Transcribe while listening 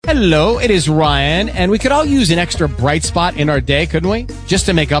Hello, it is Ryan, and we could all use an extra bright spot in our day, couldn't we? Just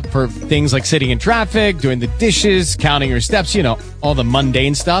to make up for things like sitting in traffic, doing the dishes, counting your steps, you know, all the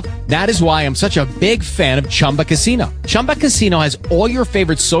mundane stuff. That is why I'm such a big fan of Chumba Casino. Chumba Casino has all your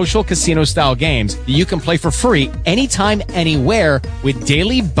favorite social casino-style games that you can play for free anytime, anywhere with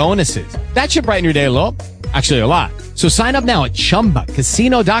daily bonuses. That should brighten your day a little. Actually, a lot. So sign up now at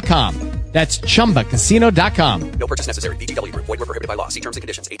ChumbaCasino.com. That's ChumbaCasino.com. No purchase necessary. VGW Group. Void where prohibited by law. See terms and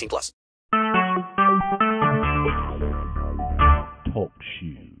conditions. 18+. Talk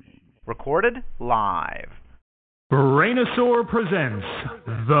shoes. Recorded live. Brainosaur presents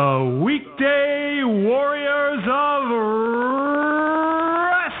the Weekday Warriors of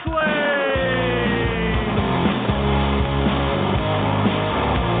Wrestling.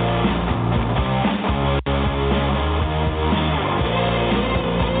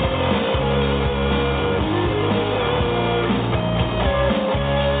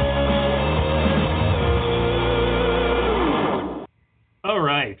 All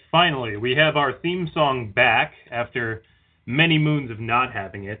right, finally, we have our theme song back after many moons of not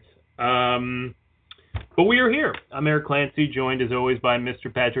having it. But we are here. I'm Erik Clancy, joined as always by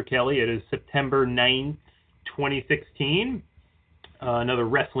Mr. Patrick Kelly. It is September 9th, 2016. Another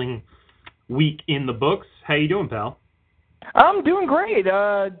wrestling week in the books. How you doing, pal? I'm doing great. It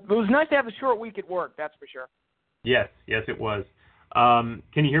was nice to have a short week at work, that's for sure. Yes, it was. Can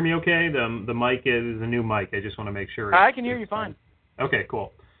you hear me okay? The mic is a new mic. I just want to make sure. I can hear you fine. Okay,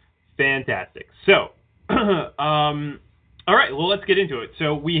 cool. Fantastic. So, all right, well, let's get into it.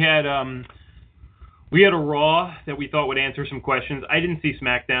 So we had a Raw that we thought would answer some questions. I didn't see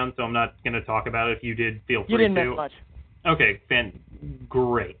SmackDown, so I'm not going to talk about it. If you did, feel free to. You didn't miss much. Okay,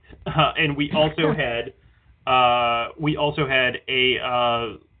 great. And we also had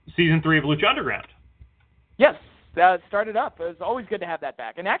a season 3 of Lucha Underground. Yes. It started up. It was always good to have that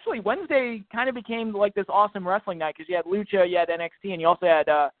back. And actually, Wednesday kind of became like this awesome wrestling night because you had Lucha, you had NXT, and you also had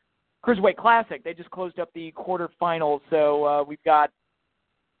Cruiserweight Classic. They just closed up the quarterfinals, so we've got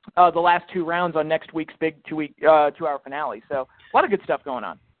the last 2 rounds on next week's big 2-hour finale. So a lot of good stuff going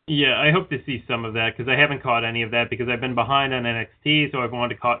on. Yeah, I hope to see some of that because I haven't caught any of that because I've been behind on NXT, so I've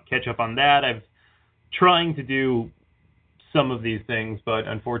wanted to catch up on that. I've trying to do some of these things, but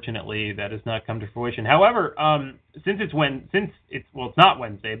unfortunately that has not come to fruition. However, since it's not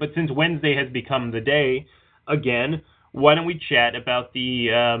Wednesday, but since Wednesday has become the day again, why don't we chat about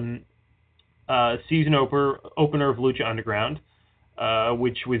the season opener of Lucha Underground,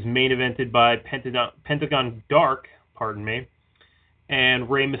 which was main evented by Pentagon Dark, and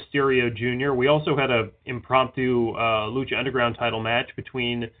Rey Mysterio Jr. We also had a impromptu Lucha Underground title match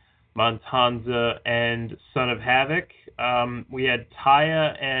between Montanza and Son of Havoc. We had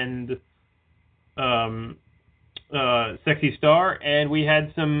Taya and Sexy Star, and we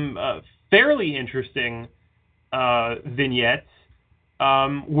had some fairly interesting vignettes.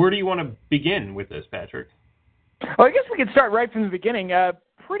 Where do you want to begin with this, Patrick? Well, I guess we could start right from the beginning.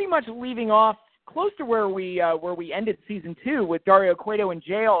 Pretty much leaving off close to where we ended season 2 with Dario Cueto in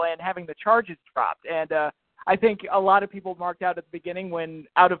jail and having the charges dropped. And I think a lot of people marked out at the beginning when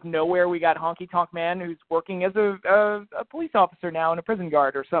out of nowhere we got Honky Tonk Man who's working as a police officer now and a prison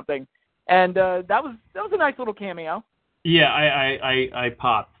guard or something. And that was a nice little cameo. Yeah, I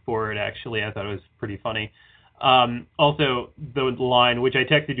popped for it, actually. I thought it was pretty funny. Also, the line, which I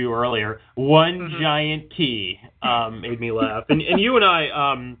texted you earlier, one giant key, made me laugh. And you and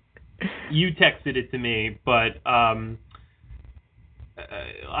I, you texted it to me, but I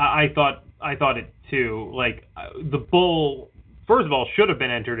thought it too. Like, the bull, first of all, should have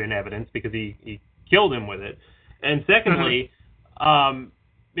been entered in evidence because he killed him with it. And secondly,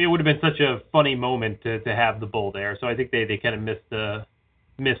 it would have been such a funny moment to have the bull there. So I think they kind of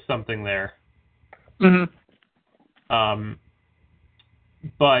missed something there.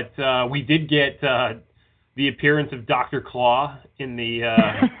 But we did get the appearance of Dr. Claw in the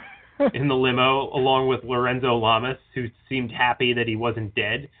in the limo, along with Lorenzo Lamas, who seemed happy that he wasn't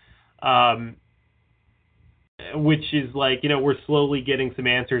dead. Which is like, we're slowly getting some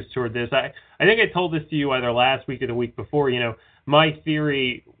answers toward this. I think I told this to you either last week or the week before. My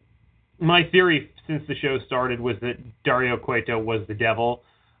theory since the show started was that Dario Cueto was the devil.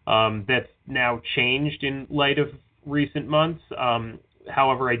 That's now changed in light of recent months.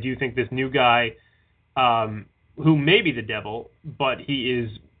 However, I do think this new guy, who may be the devil, but he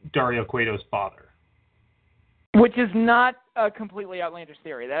is Dario Cueto's father. Which is not a completely outlandish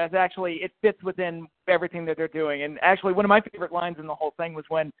theory. That is actually, it fits within everything that they're doing. And actually, one of my favorite lines in the whole thing was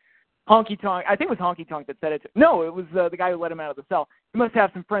when Honky Tonk. I think it was Honky Tonk that said it. No, it was the guy who let him out of the cell. He must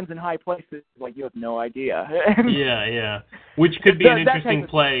have some friends in high places. Like, you have no idea. Yeah. Which could be an interesting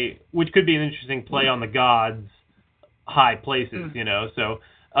play. Which could be an interesting play on the gods' high places. You know, so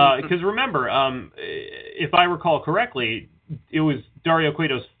because remember, if I recall correctly, it was Dario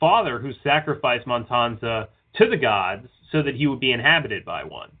Cueto's father who sacrificed Montanza to the gods so that he would be inhabited by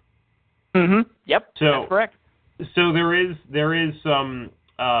one. Yep. So, that's correct. So there is some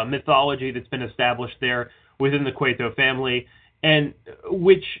mythology that's been established there within the Cueto family, and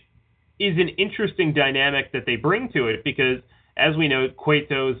which is an interesting dynamic that they bring to it because, as we know,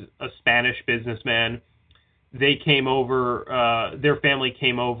 Cueto's a Spanish businessman. They came over, their family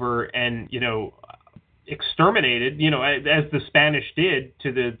came over and, you know, exterminated, you know, as the Spanish did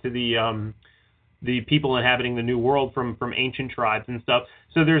to the people inhabiting the New World from ancient tribes and stuff.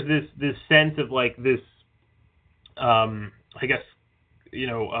 So there's this sense of like this, I guess, you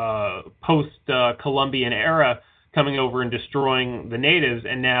know, post-Columbian era coming over and destroying the natives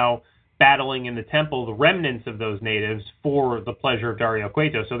and now battling in the temple the remnants of those natives for the pleasure of Dario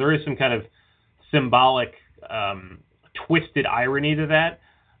Cueto. So there is some kind of symbolic, twisted irony to that.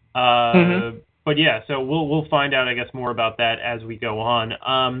 But yeah, so we'll find out, I guess, more about that as we go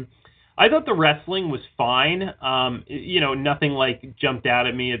on. I thought the wrestling was fine. You know, nothing like jumped out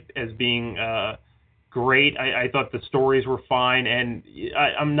at me as being great. I thought the stories were fine, and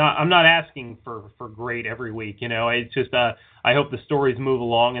I'm not asking for great every week. You know, it's just I hope the stories move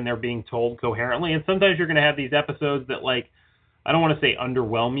along and they're being told coherently. And sometimes you're going to have these episodes that, like, I don't want to say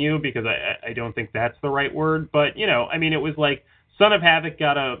underwhelm you because I don't think that's the right word, but you know, I mean, it was like Son of Havoc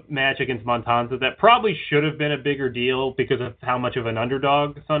got a match against Montanza that probably should have been a bigger deal because of how much of an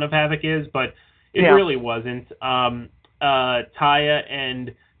underdog Son of Havoc is, but it really wasn't. Taya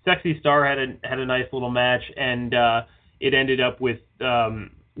and Sexy Star had a nice little match, and it ended up with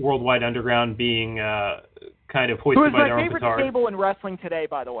Worldwide Underground being kind of hoisted by their own petard. Who was my favorite stable in wrestling today,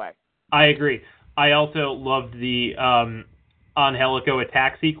 by the way? I agree. I also loved the Angelico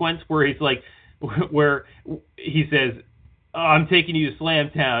attack sequence where he's like, where he says, I'm taking you to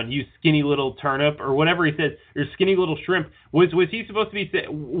Slamtown, you skinny little turnip, or whatever he says, or skinny little shrimp. Was he supposed to be,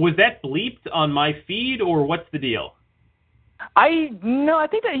 was that bleeped on my feed, or what's the deal? No, I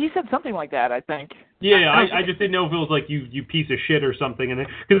think that he said something like that, I think. Yeah, I just didn't know if it was like you piece of shit or something, and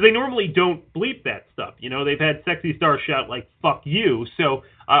because they normally don't bleep that stuff. You know, they've had Sexy Star shout like "fuck you," so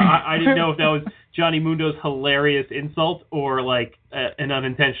I didn't know if that was Johnny Mundo's hilarious insult or like an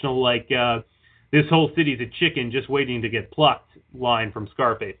unintentional like this whole city's a chicken just waiting to get plucked line from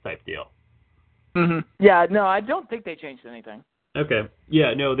Scarface type deal. Yeah, no, I don't think they changed anything. Okay,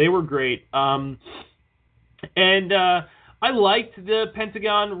 yeah, no, they were great. And I liked the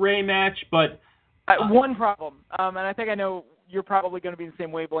Pentagon Ray match, but one problem, and I think I know you're probably going to be the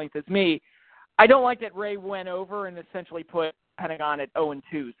same wavelength as me. I don't like that Ray went over and essentially put Pentagon at 0-2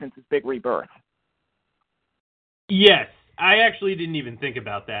 since his big rebirth. Yes, I actually didn't even think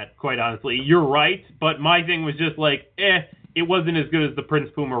about that, quite honestly. You're right, but my thing was just like, it wasn't as good as the Prince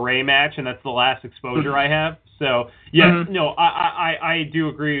Puma Ray match, and that's the last exposure I have. So, yes, no, I do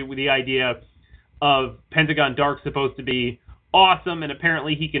agree with the idea of Pentagon Dark supposed to be awesome, and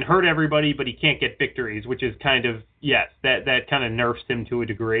apparently he can hurt everybody, but he can't get victories, which is kind of, yes, that kind of nerfs him to a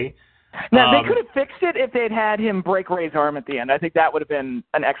degree. Now, they could have fixed it if they'd had him break Ray's arm at the end. I think that would have been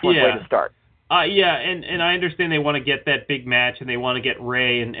an excellent way to start. Yeah, and I understand they want to get that big match, and they want to get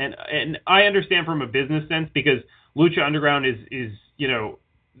Ray, and I understand from a business sense, because Lucha Underground is you know,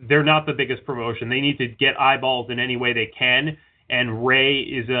 they're not the biggest promotion. They need to get eyeballs in any way they can, and Ray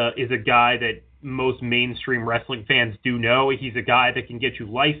is a guy that most mainstream wrestling fans do know. He's a guy that can get you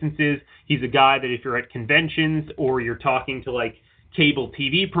licenses. He's a guy that if you're at conventions or you're talking to like cable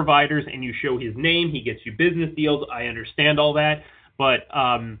TV providers and you show his name, he gets you business deals. I understand all that, but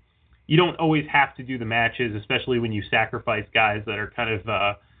you don't always have to do the matches, especially when you sacrifice guys that are kind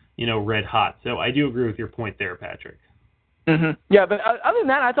of you know, red hot. So I do agree with your point there, Patrick. Yeah, but other than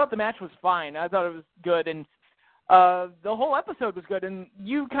that, I thought the match was fine. I thought it was good, and the whole episode was good, and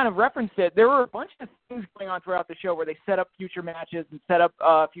you kind of referenced it. There were a bunch of things going on throughout the show where they set up future matches and set up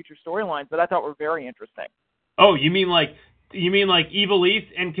future storylines that I thought were very interesting. Oh, you mean like Ivelisse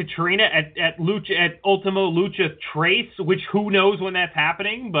and Katrina at Ultimo Lucha Trace, which who knows when that's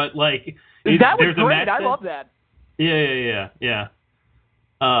happening, but like that was great. I love that. Yeah.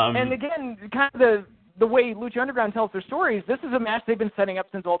 And again, kind of the way Lucha Underground tells their stories, this is a match they've been setting up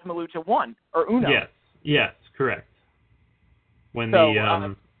since Ultima Lucha 1 or Uno. Yes, correct. When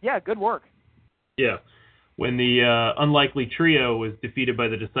good work. Yeah, when the Unlikely Trio was defeated by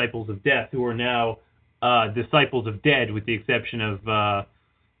the Disciples of Death, who are now Disciples of Dead, with the exception of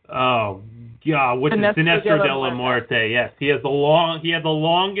Oh, God, what's it? Sinestro della Muerte. Yes, he had the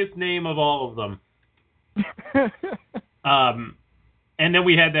longest name of all of them. And then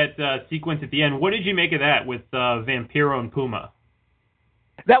we had that sequence at the end. What did you make of that with Vampiro and Puma?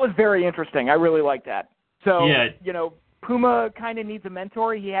 That was very interesting. I really liked that. So, yeah. Puma kind of needs a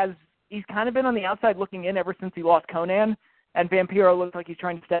mentor. He's kind of been on the outside looking in ever since he lost Conan, and Vampiro looks like he's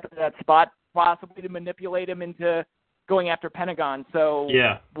trying to step into that spot, possibly to manipulate him into going after Pentagon. So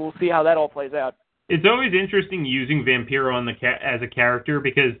we'll see how that all plays out. It's always interesting using Vampiro as a character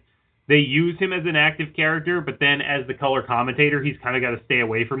because they use him as an active character, but then as the color commentator, he's kind of got to stay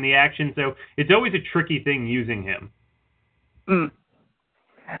away from the action. So it's always a tricky thing using him.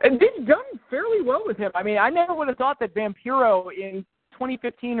 And they've done fairly well with him. I mean, I never would have thought that Vampiro in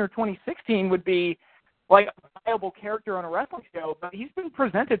 2015 or 2016 would be like a viable character on a wrestling show, but he's been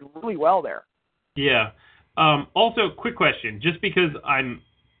presented really well there. Yeah. Also, quick question, just because I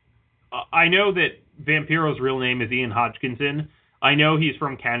know that Vampiro's real name is Ian Hodgkinson. I know he's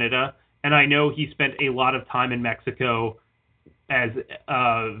from Canada, and I know he spent a lot of time in Mexico as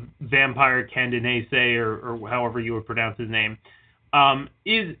Vampire Candenese, or however you would pronounce his name.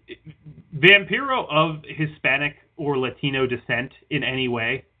 Is Vampiro of Hispanic or Latino descent in any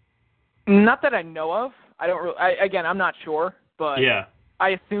way? Not that I know of. Again, I'm not sure, but I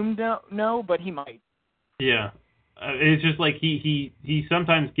assume no, but he might. Yeah. It's just like he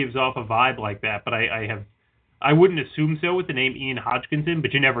sometimes gives off a vibe like that, but I wouldn't assume so with the name Ian Hodgkinson,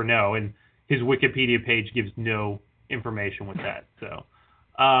 but you never know, and his Wikipedia page gives no information with that. So,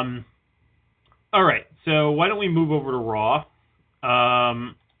 all right. So why don't we move over to Raw?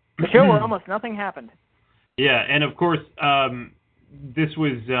 The show where almost nothing happened. Yeah, and of course, this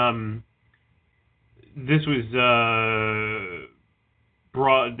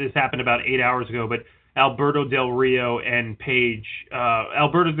happened about 8 hours ago, but Alberto Del Rio and Paige.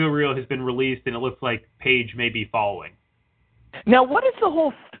 Alberto Del Rio has been released, and it looks like Paige may be following. Now, what is the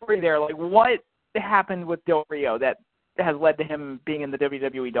whole story there? Like, what happened with Del Rio that has led to him being in the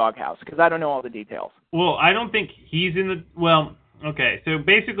WWE doghouse? Because I don't know all the details. Well, I don't think he's in the... Well, okay, so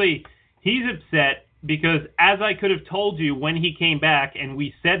basically, he's upset because, as I could have told you when he came back, and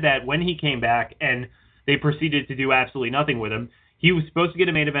we said that when he came back, and they proceeded to do absolutely nothing with him, he was supposed to get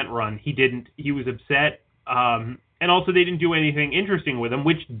a main event run. He didn't. He was upset. And also, they didn't do anything interesting with him,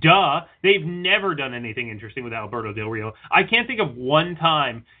 which, they've never done anything interesting with Alberto Del Rio. I can't think of one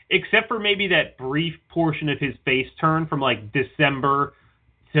time, except for maybe that brief portion of his face turn from, like, December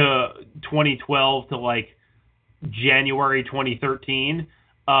to 2012 to, like, January 2013,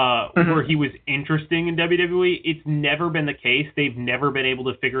 where he was interesting in WWE. It's never been the case. They've never been able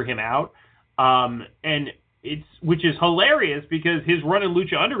to figure him out. Which is hilarious because his run in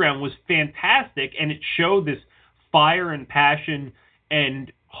Lucha Underground was fantastic, and it showed this fire and passion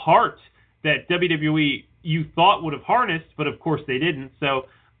and heart that WWE you thought would have harnessed, but of course they didn't. So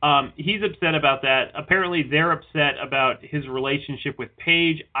he's upset about that. Apparently they're upset about his relationship with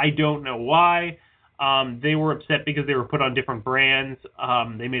Paige. I don't know why. They were upset because they were put on different brands.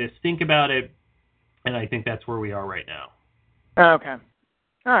 They made a stink about it, and I think that's where we are right now. Okay.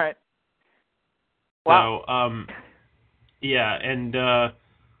 All right. Wow. So, yeah, and...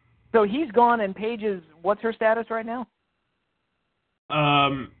 so he's gone, and Paige is... What's her status right now?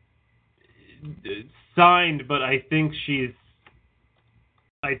 Signed, but I think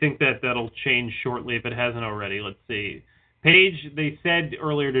that'll change shortly if it hasn't already. Let's see. Paige, they said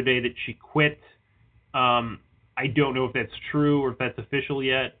earlier today that she quit. I don't know if that's true or if that's official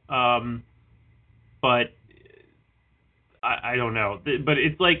yet. But I don't know. But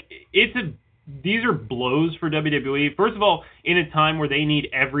it's like, these are blows for WWE. First of all, in a time where they need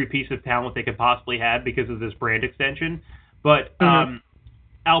every piece of talent they could possibly have because of this brand extension. But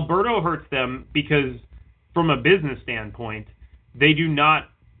Alberto hurts them because, from a business standpoint, they do not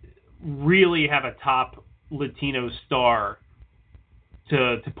really have a top Latino star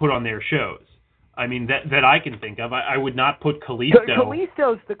to put on their shows. I mean, that I can think of. I would not put Kalisto.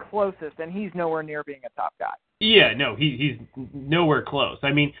 Kalisto's the closest, and he's nowhere near being a top guy. Yeah, no, he's nowhere close.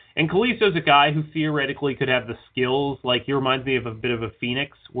 I mean, and Kalisto's a guy who theoretically could have the skills. Like, he reminds me of a bit of a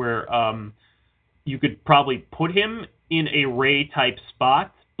Phoenix, where you could probably put him in a Ray-type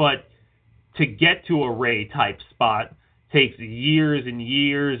spot, but to get to a Ray-type spot takes years and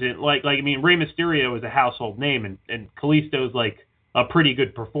years. And I mean, Rey Mysterio is a household name, and Kalisto's like a pretty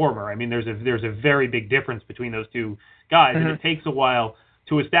good performer. I mean, there's a very big difference between those two guys, and it takes a while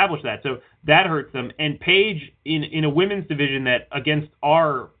to establish that. So that hurts them. And Paige, in a women's division that, against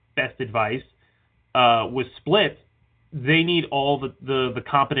our best advice, was split, they need all the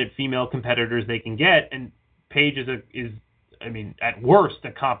competent female competitors they can get, and Paige is I mean, at worst,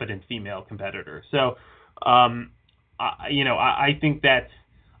 a competent female competitor. So, I think that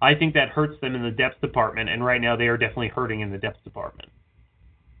hurts them in the depth department, and right now they are definitely hurting in the depth department.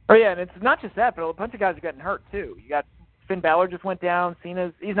 Oh yeah, and it's not just that, but a bunch of guys are getting hurt too. You got Finn Balor just went down.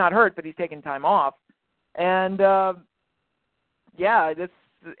 He's not hurt, but he's taking time off. And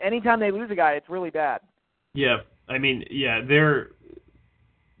anytime they lose a guy, it's really bad. Yeah, I mean, they're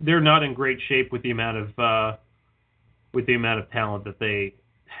not in great shape with the amount of talent that they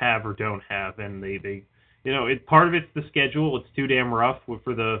have or don't have, and they part of it's the schedule. It's too damn rough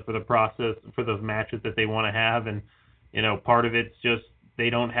for the process for the matches that they want to have, and part of it's just they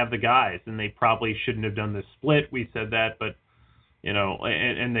don't have the guys, and they probably shouldn't have done this split. We said that, but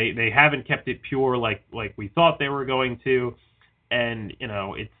and they haven't kept it pure like we thought they were going to, and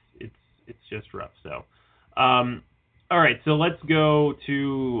it's just rough. So, all right, so let's go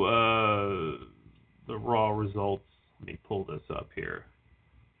to the Raw results. Let me pull this up here.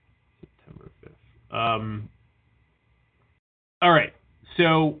 September 5th. All right,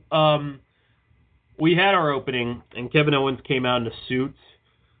 so we had our opening, and Kevin Owens came out in a suit.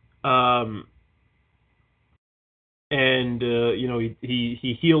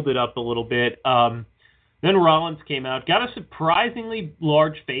 He healed it up a little bit. Then Rollins came out, got a surprisingly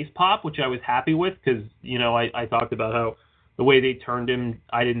large face pop, which I was happy with because, I talked about how the way they turned him,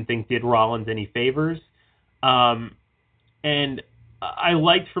 I didn't think did Rollins any favors. And I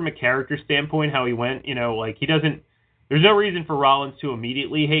liked from a character standpoint how he went, he doesn't, there's no reason for Rollins to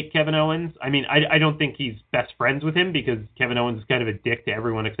immediately hate Kevin Owens. I mean, I don't think he's best friends with him because Kevin Owens is kind of a dick to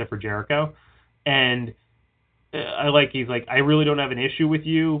everyone except for Jericho. And he's like, I really don't have an issue with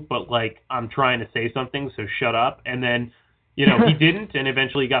you, but I'm trying to say something, so shut up. And then, he didn't, and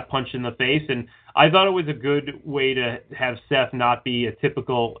eventually got punched in the face. And I thought it was a good way to have Seth not be a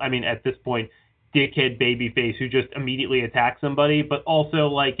typical, at this point, dickhead babyface who just immediately attacks somebody, but also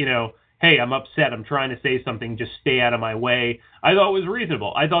hey, I'm upset, I'm trying to say something, just stay out of my way. I thought it was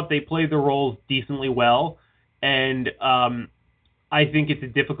reasonable. I thought they played the roles decently well, and I think it's a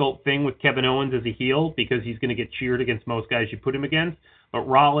difficult thing with Kevin Owens as a heel because he's going to get cheered against most guys you put him against. But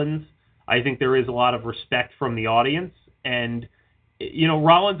Rollins, I think there is a lot of respect from the audience. And,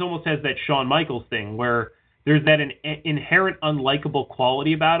 Rollins almost has that Shawn Michaels thing where there's that inherent unlikable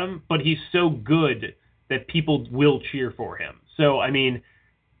quality about him, but he's so good that people will cheer for him. So, I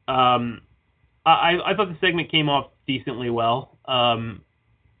thought the segment came off decently well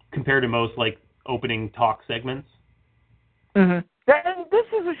compared to most, opening talk segments. Mm-hmm. And this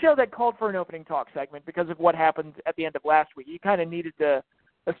is a show that called for an opening talk segment because of what happened at the end of last week. You kind of needed to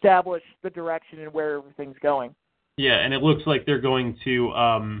establish the direction and where everything's going. Yeah, and it looks like they're going to,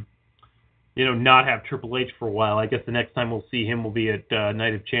 not have Triple H for a while. I guess the next time we'll see him will be at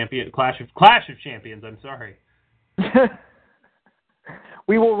Clash of Champions. I'm sorry.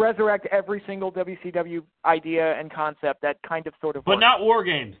 We will resurrect every single WCW idea and concept that kind of sort of But works. not War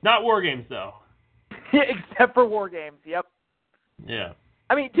Games. Not War Games, though. Except for War Games, yep. Yeah.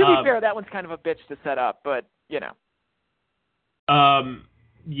 To be fair, that one's kind of a bitch to set up, but,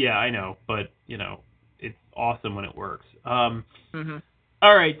 Yeah, I know, but, it's awesome when it works. Mm-hmm.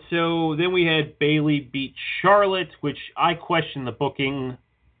 All right, so then we had Bayley beat Charlotte, which I question the booking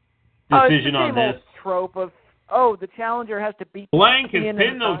decision on this. It's the same old trope of, the challenger has to beat Blank has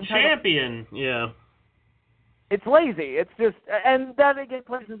been the champion. Yeah. It's lazy. It's just, and then they get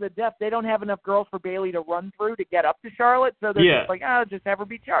places of depth. They don't have enough girls for Bayley to run through to get up to Charlotte, so they're just have her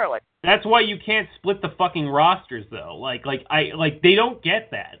beat Charlotte. That's why you can't split the fucking rosters, though. They don't get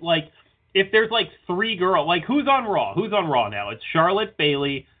that. If there's 3 girls, who's on Raw? Who's on Raw now? It's Charlotte,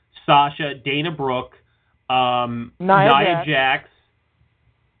 Bayley, Sasha, Dana Brooke, Nia Jax.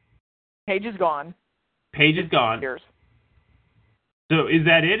 Paige is gone. Paige is gone. So is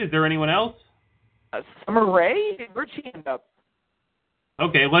that it? Is there anyone else? Summer Rae? Where'd she end up?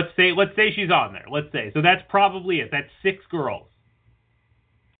 Okay, let's say she's on there. Let's say. So that's probably it. That's 6 girls.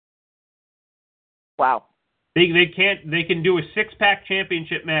 Wow. They can do a 6-pack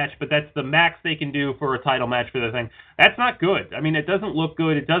championship match, but that's the max they can do for a title match for the thing. That's not good. It doesn't look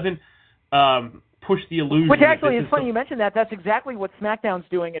good. It doesn't push the illusion. Which actually is funny you mentioned that. That's exactly what SmackDown's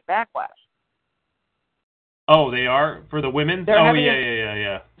doing at Backlash. Oh, they are? For the women?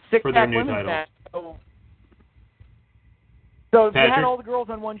 Yeah. For their new title. Match. So if you had all the girls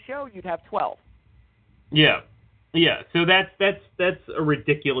on one show, you'd have 12. Yeah. So that's a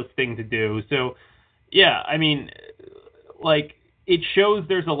ridiculous thing to do. So, yeah, it shows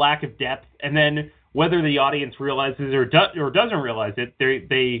there's a lack of depth, and then whether the audience realizes or doesn't realize it, they're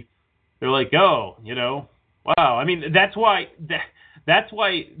like, oh, wow. That's why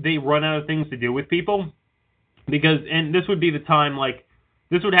they run out of things to do with people. and this would be the time, like,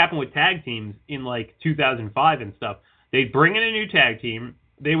 this would happen with tag teams in, like, 2005 and stuff. They'd bring in a new tag team,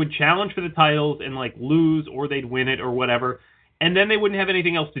 they would challenge for the titles and, like, lose, or they'd win it, or whatever, and then they wouldn't have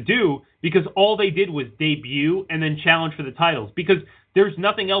anything else to do, because all they did was debut and then challenge for the titles, because there's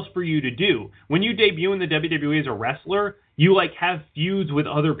nothing else for you to do. When you debut in the WWE as a wrestler, you, like, have feuds with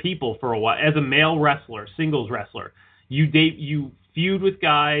other people for a while. As a male wrestler, singles wrestler, you feud with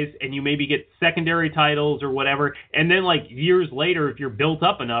guys, and you maybe get secondary titles or whatever, and then, like, years later, if you're built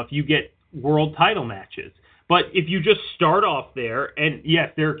up enough, you get world title matches. But if you just start off there, and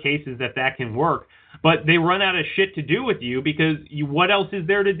yes, there are cases that can work, but they run out of shit to do with you, because what else is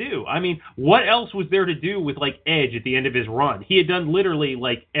there to do? I mean, what else was there to do with, like, Edge at the end of his run? He had done literally,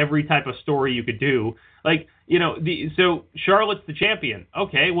 like, every type of story you could do. Like, you know, so Charlotte's the champion.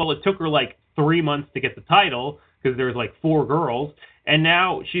 Okay, well, it took her, like, 3 months to get the title, because there's, like, 4 girls, and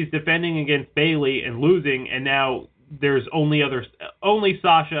now she's defending against Bayley and losing, and now there's only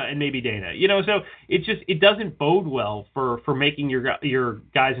Sasha and maybe Dana. You know, so it doesn't bode well for making your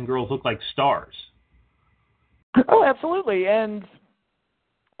guys and girls look like stars. Oh, absolutely, and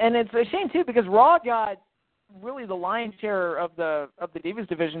it's a shame too, because Raw got really the lion's share of the Divas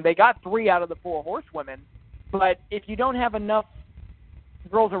division. They got 3 out of the 4 horsewomen, but if you don't have enough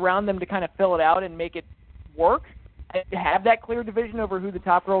girls around them to kind of fill it out and make it work, and have that clear division over who the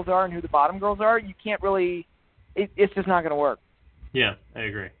top girls are and who the bottom girls are, you can't really. It's just not going to work. Yeah, I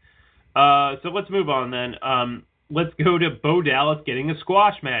agree. So let's move on then. Let's go to Bo Dallas getting a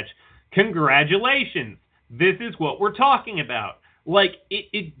squash match. Congratulations. This is what we're talking about. Like,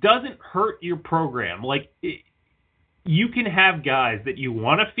 it doesn't hurt your program. Like, you can have guys that you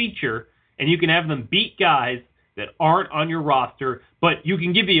want to feature, and you can have them beat guys that aren't on your roster, but you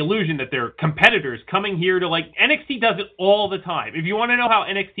can give the illusion that they're competitors coming here to, like, NXT does it all the time. If you want to know how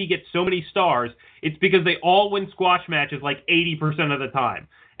NXT gets so many stars, it's because they all win squash matches like 80% of the time.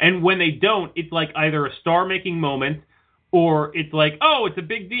 And when they don't, it's like either a star-making moment, or it's like, oh, it's a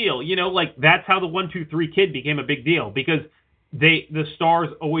big deal. You know, like, that's how the 1-2-3 Kid became a big deal, because the stars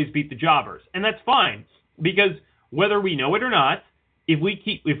always beat the jobbers. And that's fine, because whether we know it or not, if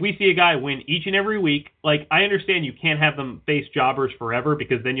we see a guy win each and every week, like, I understand you can't have them face jobbers forever,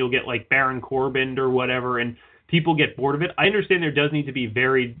 because then you'll get, like, Baron Corbin or whatever, and people get bored of it. I understand there does need to be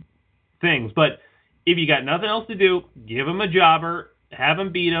varied things, but if you got nothing else to do, give them a jobber, have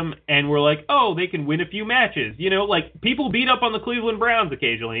them beat them, and we're like, oh, they can win a few matches. You know, like, people beat up on the Cleveland Browns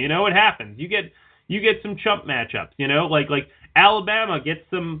occasionally. You know, it happens. You get some chump matchups. You know, like Alabama gets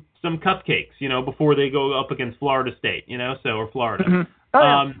some cupcakes, you know, before they go up against Florida State, you know, or Florida.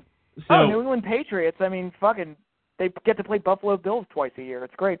 Mm-hmm. New England Patriots, I mean, fucking, they get to play Buffalo Bills twice a year.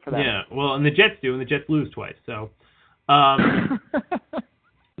 It's great for them. Yeah, well, and the Jets do, and the Jets lose twice. So,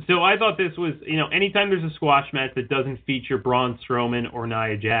 so I thought this was, you know, anytime there's a squash match that doesn't feature Braun Strowman or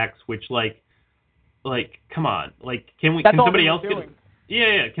Nia Jax, which, like, come on, like, can somebody else get?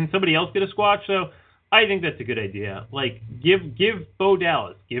 Yeah, can somebody else get a squash? So I think that's a good idea. Like, give Bo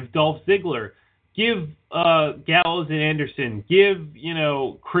Dallas, give Dolph Ziggler, give Gallows and Anderson, give, you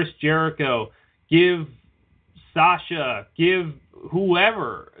know, Chris Jericho, give Sasha, give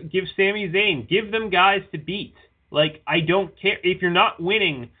whoever, give Sami Zayn, give them guys to beat. Like, I don't care. If you're not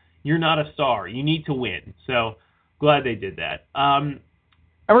winning, you're not a star. You need to win. So, glad they did that. And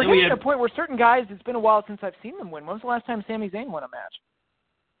we're getting to a point where certain guys, it's been a while since I've seen them win. When was the last time Sami Zayn won a match?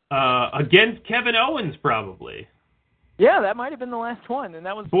 Against Kevin Owens, probably. Yeah, that might have been the last one, and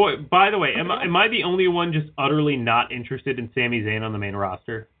that was. Boy, by the way, am I the only one just utterly not interested in Sami Zayn on the main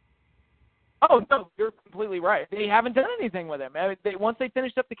roster? Oh no, you're completely right. They haven't done anything with him. Once they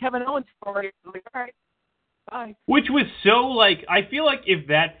finished up the Kevin Owens story, it was like, all right, bye. Which was so, like, I feel like if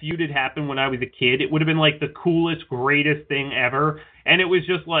that feud had happened when I was a kid, it would have been like the coolest, greatest thing ever. And it was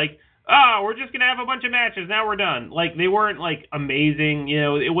just like, we're just gonna have a bunch of matches. Now we're done. Like, they weren't like amazing, you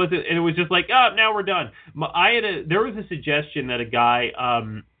know. It was just like, now we're done. There was a suggestion that a guy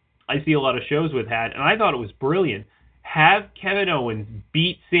I see a lot of shows with had, and I thought it was brilliant. Have Kevin Owens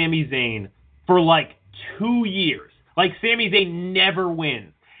beat Sami Zayn for like 2 years. Like, Sami Zayn never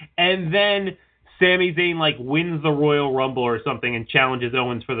wins, and then Sami Zayn, like, wins the Royal Rumble or something and challenges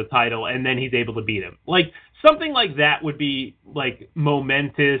Owens for the title, and then he's able to beat him. Like, something like that would be, like,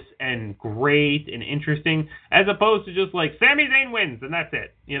 momentous and great and interesting, as opposed to just, like, Sami Zayn wins, and that's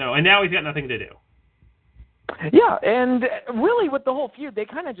it. You know, and now he's got nothing to do. Yeah, and really with the whole feud, they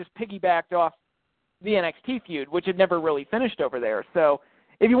kind of just piggybacked off the NXT feud, which had never really finished over there. So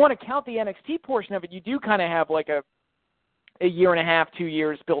if you want to count the NXT portion of it, you do kind of have, like, a year and a half, 2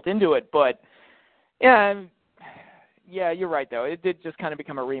 years built into it, but yeah, you're right, though. It did just kind of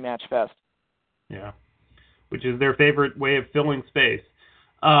become a rematch fest. Yeah. which is their favorite way of filling space.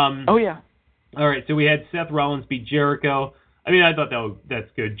 Oh, yeah. All right, so we had Seth Rollins beat Jericho. I mean, I thought that's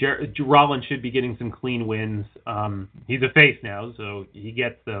good. Rollins should be getting some clean wins. He's a face now, so he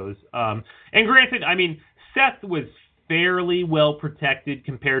gets those. And granted, I mean, Seth was fairly well protected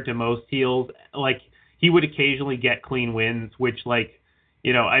compared to most heels. Like, he would occasionally get clean wins, which, like,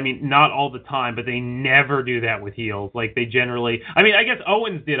 you know, I mean, not all the time, but they never do that with heels. Like, they generally... I mean, I guess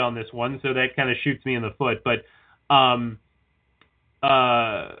Owens did on this one, so that kind of shoots me in the foot, but... or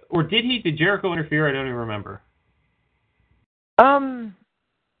did he? Did Jericho interfere? I don't even remember.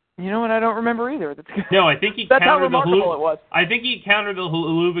 You know what? I don't remember either. No, I think he That's how countered remarkable it was. I think he countered the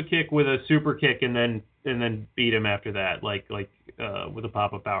Huluva kick with a super kick and then beat him after that, like with a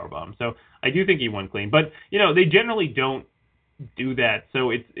pop-up powerbomb. So I do think he won clean. But, you know, they generally don't do that,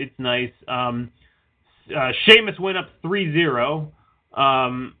 so it's nice. Sheamus went up 3-0.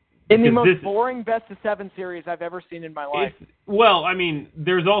 In the most boring best-of-7 series I've ever seen in my life. Well, I mean,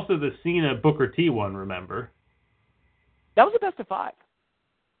 there's also the Cena Booker T one, remember? That was a best-of-5.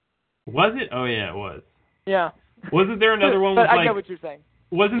 Was it? Oh, yeah, it was. Yeah. Wasn't there another one with, I get what you're saying.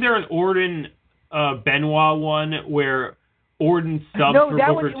 Wasn't there an Orton Benoit one where Orton subbed for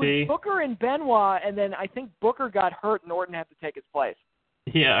Booker T? No, it was Booker and Benoit, and then I think Booker got hurt and Orton had to take his place.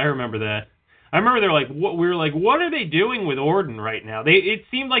 Yeah, I remember that. I remember they're like, we were like, what are they doing with Orton right now? It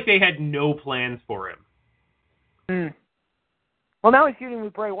seemed like they had no plans for him. Well, now he's feuding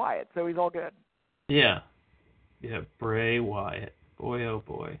with Bray Wyatt, so he's all good. Yeah, Bray Wyatt. Boy, oh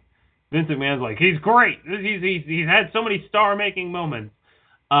boy. Vince McMahon's like, he's great. He's had so many star-making moments.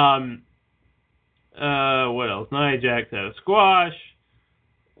 What else? Nia Jax had a squash.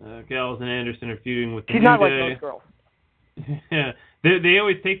 Gallows and Anderson are feuding with the She's New not Day. like most girls. Yeah. They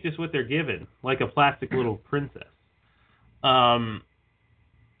always take just what they're given, like a plastic little princess. Braun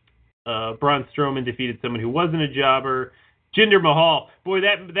Strowman defeated someone who wasn't a jobber. Jinder Mahal, boy,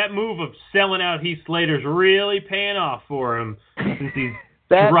 that move of selling out Heath Slater's really paying off for him since he's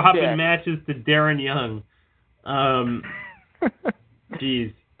dropping matches to Darren Young.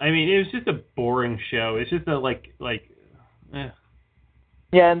 Jeez, I mean, it was just a boring show. It's just a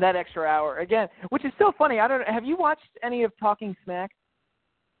Yeah, and that extra hour again, which is so funny. Have you watched any of Talking Smack?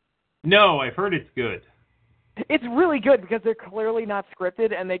 No, I've heard it's good. It's really good because they're clearly not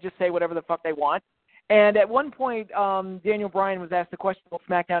scripted and they just say whatever the fuck they want. And at one point, Daniel Bryan was asked the question, will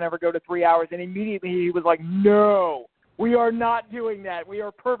SmackDown ever go to 3 hours? And immediately he was like, no, we are not doing that. We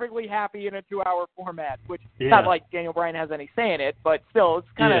are perfectly happy in a 2-hour format, which is not like Daniel Bryan has any say in it, but still, it's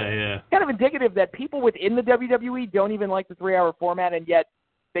kind of indicative that people within the WWE don't even like the 3-hour format, and yet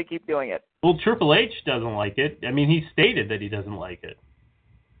they keep doing it. Well, Triple H doesn't like it. I mean, he stated that he doesn't like it.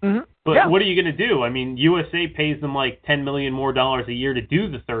 Mm-hmm. But what are you going to do? I mean, USA pays them like $10 million more a year to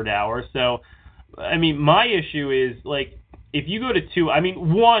do the third hour. So, I mean, my issue is, like, if you go to 2, I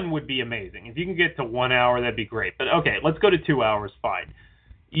mean, 1 would be amazing. If you can get to 1 hour, that'd be great. But, okay, let's go to 2 hours, fine.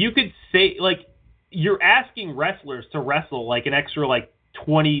 You could say, like, you're asking wrestlers to wrestle, like, an extra, like,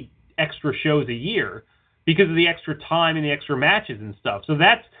 20 extra shows a year because of the extra time and the extra matches and stuff. So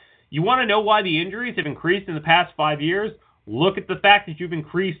that's, you want to know why the injuries have increased in the past 5 years? Look at the fact that you've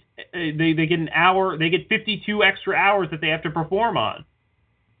increased, they get an hour, they get 52 extra hours that they have to perform on.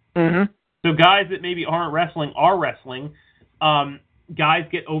 Mm-hmm. So guys that maybe aren't wrestling are wrestling. Guys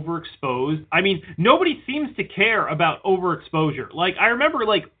get overexposed. I mean, nobody seems to care about overexposure. Like, I remember,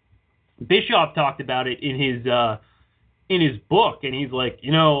 like, Bischoff talked about it in his book, and he's like,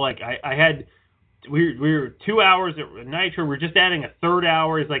 you know, like, we were 2 hours at Nitro, we're just adding a third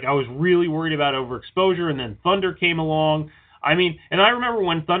hour. He's like, I was really worried about overexposure, and then Thunder came along. I mean, and I remember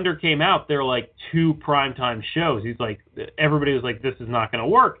when Thunder came out, there were like 2 primetime shows. He's like, everybody was like, this is not going to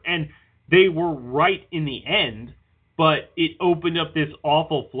work. And they were right in the end, but it opened up this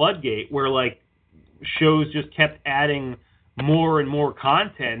awful floodgate where, like, shows just kept adding more and more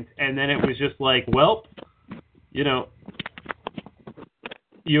content, and then it was just like, well, you know,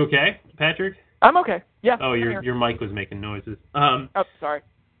 you okay, Patrick? I'm okay. Yeah. Oh, your mic was making noises. Oh, sorry.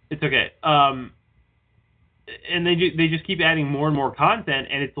 It's okay. And they just keep adding more and more content,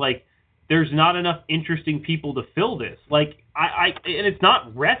 and it's like there's not enough interesting people to fill this. Like and it's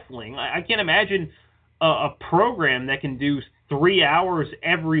not wrestling. I can't imagine a program that can do 3 hours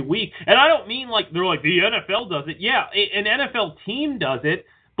every week. And I don't mean like they're like the NFL does it. Yeah, an NFL team does it,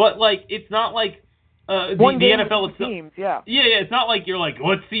 but like it's not like the NFL teams. Yeah. It's not like you're like,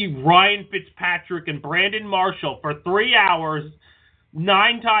 let's see Ryan Fitzpatrick and Brandon Marshall for 3 hours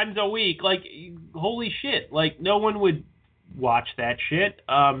 9 times a week. Like, holy shit! Like, no one would watch that shit.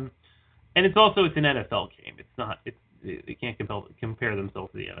 And it's an NFL game. It's not. They can't compare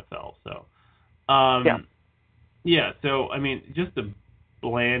themselves to the NFL. So, Yeah, so, I mean, just a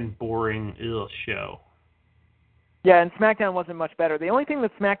bland, boring, show. Yeah, and SmackDown wasn't much better. The only thing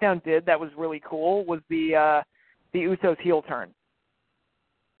that SmackDown did that was really cool was the Usos heel turn.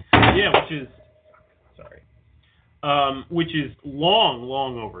 Yeah, which is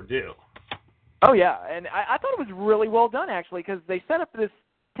long overdue. Oh, yeah, and I thought it was really well done, actually, because they set up this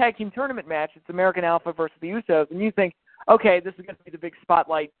tag team tournament match. It's American Alpha versus the Usos, and you think, okay, this is going to be the big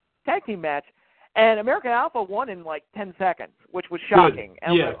spotlight tag team match, and American Alpha won in like 10 seconds, which was shocking. Good.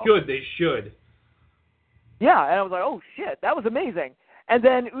 And Yeah, good, they should. Yeah, and I was like, oh, shit, that was amazing. And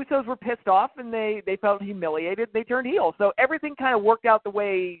then Usos were pissed off, and they felt humiliated. They turned heel. So everything kind of worked out the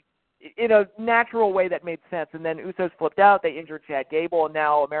way, in a natural way that made sense. And then Usos flipped out. They injured Chad Gable, and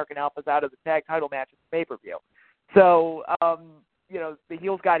now American Alpha's out of the tag title match at the pay-per-view. So, the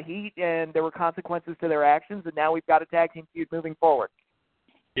heels got heat, and there were consequences to their actions, and now we've got a tag team feud moving forward.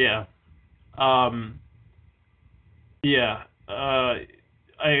 Yeah. I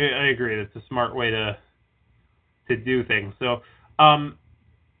agree. That's a smart way to do things. So,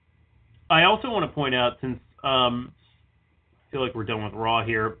 I also want to point out, since I feel like we're done with Raw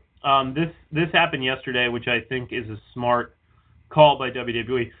here, this happened yesterday, which I think is a smart call by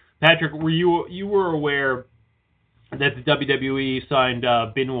WWE. Patrick, you were aware that the WWE signed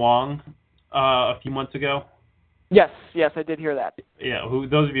Bin Wong a few months ago? Yes, I did hear that. Yeah,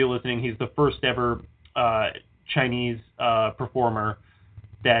 those of you listening, he's the first ever Chinese performer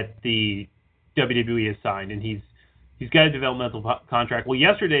that the WWE has signed, and he's got a developmental contract. Well,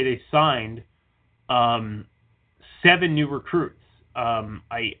 yesterday they signed 7 new recruits.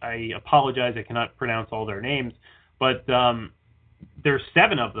 I apologize, I cannot pronounce all their names, but there's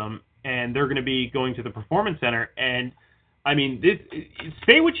 7 of them, and they're going to be going to the Performance Center. And, I mean,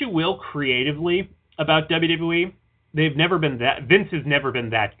 say what you will creatively about WWE, Vince has never been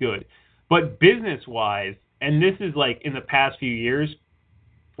that good. But business-wise, and this is like in the past few years,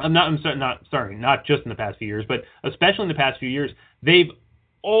 not just in the past few years, but especially in the past few years, they've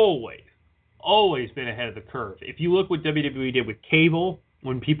always been ahead of the curve. If you look what WWE did with cable,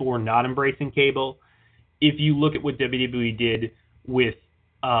 when people were not embracing cable, if you look at what WWE did with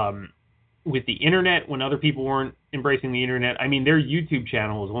the internet, when other people weren't embracing the internet, I mean, their YouTube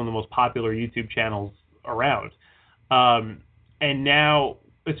channel is one of the most popular YouTube channels around. And now,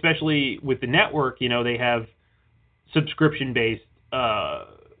 especially with the network, they have subscription-based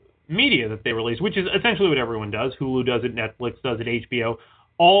media that they release, which is essentially what everyone does. Hulu does it, Netflix does it, HBO.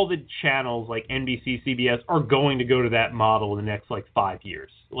 All the channels like NBC, CBS are going to go to that model in the next 5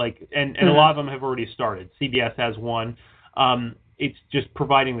 years. And a lot of them have already started. CBS has one. It's just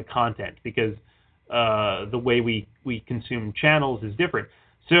providing the content because the way we consume channels is different.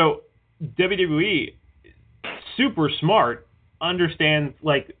 So WWE, super smart, understands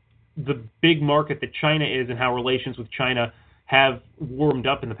the big market that China is and how relations with China have warmed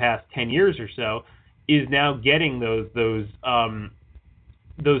up in the past 10 years or so, is now getting those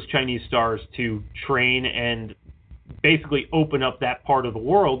Chinese stars to train and basically open up that part of the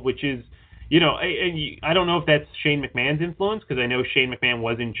world, which is, I don't know if that's Shane McMahon's influence, because I know Shane McMahon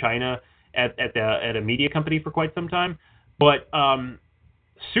was in China at a media company for quite some time, but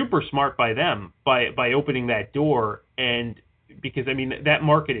super smart by them by opening that door. And because, I mean, that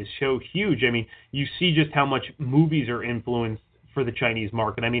market is so huge. I mean, you see just how much movies are influenced for the Chinese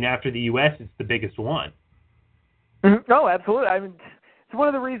market. I mean, after the U.S., it's the biggest one. Mm-hmm. Oh, absolutely. I mean, it's one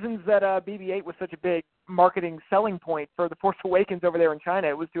of the reasons that BB-8 was such a big marketing selling point for The Force Awakens over there in China.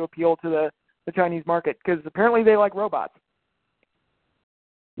 It was to appeal to the Chinese market, because apparently they like robots.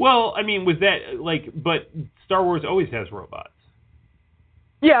 Well, I mean, was that, but Star Wars always has robots.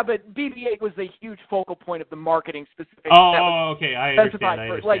 Yeah, but BB-8 was a huge focal point of the marketing specifically. Oh, okay, I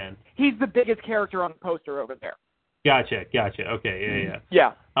understand. He's the biggest character on the poster over there. Gotcha. Okay, yeah.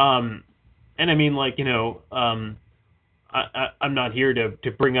 Yeah. And I mean, I'm not here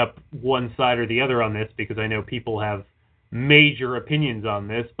to bring up one side or the other on this, because I know people have major opinions on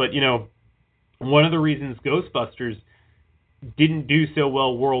this, but, one of the reasons Ghostbusters didn't do so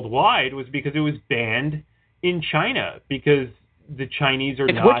well worldwide was because it was banned in China, because the Chinese are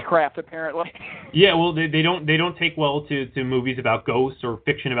it's witchcraft, apparently. Yeah, well, they don't take well to movies about ghosts or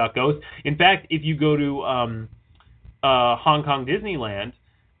fiction about ghosts. In fact, if you go to Hong Kong Disneyland,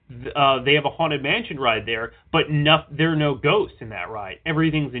 they have a Haunted Mansion ride there, but there are no ghosts in that ride.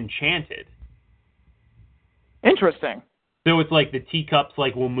 Everything's enchanted. Interesting. So it's like the teacups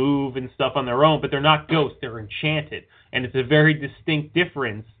will move and stuff on their own, but they're not ghosts, they're enchanted. And it's a very distinct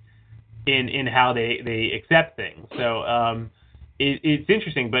difference in how they accept things. So it's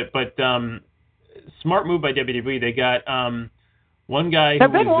interesting, but smart move by WWE. They got one guy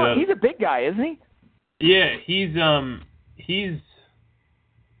who he's a big guy, isn't he? Yeah, he's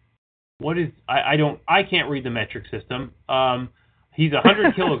what is I can't read the metric system. He's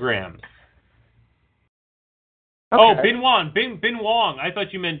 100 kilograms. Okay. Oh, Bin Wong. I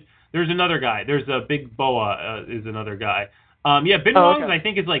thought you meant there's another guy. There's a Big Boa is another guy. Bin Wong I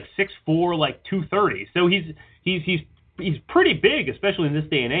think is like 6'4", like 230. So he's pretty big, especially in this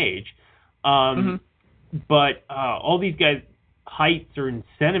day and age. But all these guys' heights are in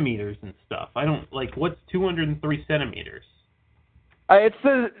centimeters and stuff. I don't like what's 203 centimeters.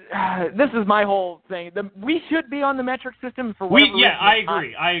 This is my whole thing. We should be on the metric system for whatever reason.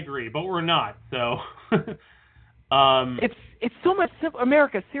 I agree, but we're not. So it's so much simpler.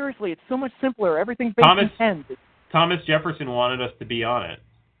 America, seriously, it's so much simpler. Everything's based in tens. Thomas Jefferson wanted us to be on it,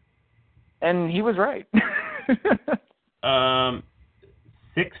 and he was right. 6'7"?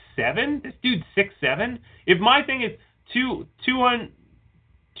 This dude's 6'7"? If my thing is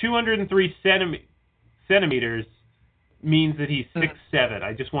 203 centimeters means that he's 6'7".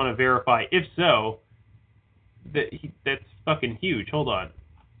 I just want to verify. If so, that's fucking huge. Hold on.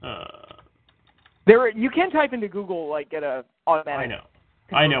 You can type into Google, like, get a automatic.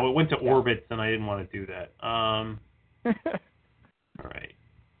 I know. It went to orbits, and I didn't want to do that. All right.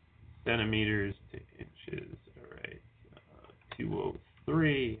 Centimeters to inches. All right.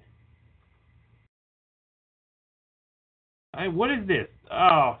 203. What is this?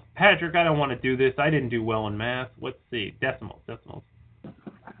 Oh, Patrick, I don't want to do this. I didn't do well in math. Let's see. Decimals.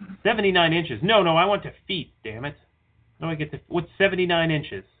 79 inches. No, I want to feet, damn it. How do I get to... What's 79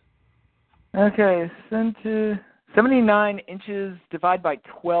 inches? Okay, 79 inches divided by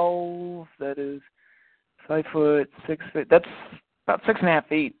 12. That is 5 foot, 6 feet. That's about 6.5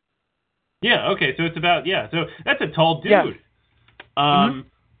 feet. Yeah, okay, so it's about... Yeah, so that's a tall dude.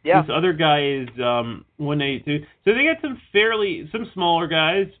 Yeah. This other guy is 182. So they got some smaller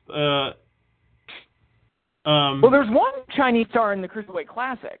guys. Well, there's one Chinese star in the Cruiserweight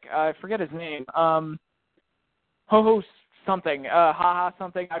Classic. I forget his name. Ho-Ho something. Ha-Ha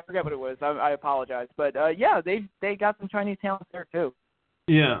something. I forget what it was. I apologize. But, they got some Chinese talent there, too.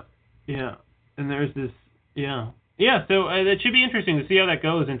 Yeah. And there's this... Yeah, so it should be interesting to see how that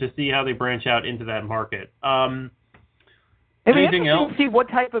goes and to see how they branch out into that market. Anything else? To see what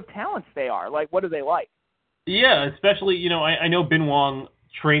type of talents they are. Like, what do they like? Yeah, especially, I know Bin Wong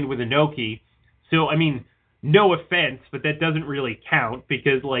trained with Inoki. So, I mean, no offense, but that doesn't really count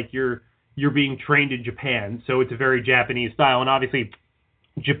because, like, you're being trained in Japan. So it's a very Japanese style. And obviously,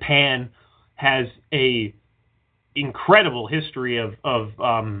 Japan has a incredible history of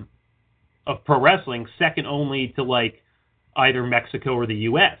pro wrestling, second only to, like, either Mexico or the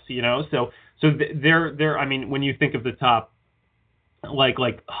U.S., So they're I mean, when you think of the top, like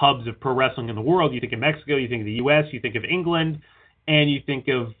hubs of pro wrestling in the world, you think of Mexico, you think of the U.S., you think of England, and you think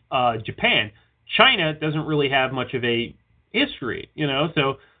of Japan. China doesn't really have much of a history,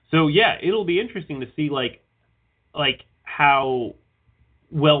 So yeah, it'll be interesting to see like how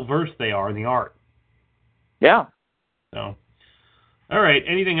well versed they are in the art. Yeah. So, all right.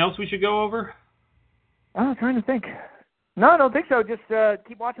 Anything else we should go over? I'm trying to think. No, I don't think so. Just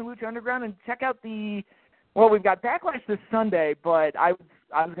keep watching Lucha Underground and check out we've got Backlash this Sunday, but I was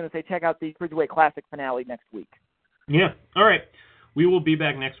going to say check out the Cruiserweight Classic finale next week. Yeah. All right. We will be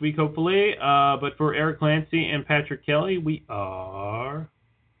back next week, hopefully. But for Erik Clancy and Patrick Kelly, we are...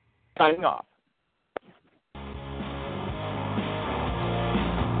 signing off.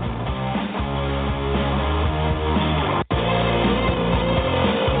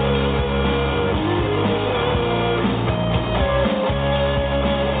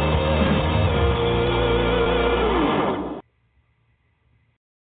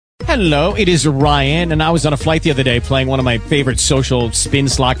 Hello, it is Ryan, and I was on a flight the other day playing one of my favorite social spin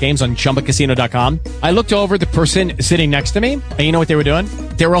slot games on ChumbaCasino.com. I looked over at the person sitting next to me, and you know what they were doing?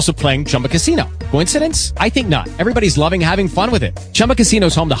 They were also playing Chumba Casino. Coincidence? I think not. Everybody's loving having fun with it. Chumba Casino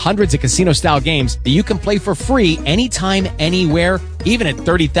is home to hundreds of casino-style games that you can play for free anytime, anywhere, even at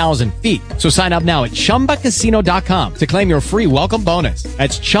 30,000 feet. So sign up now at ChumbaCasino.com to claim your free welcome bonus.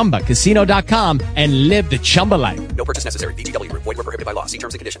 That's ChumbaCasino.com and live the Chumba life. No purchase necessary. VGW. Void where prohibited by law. See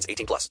terms and conditions. 18+.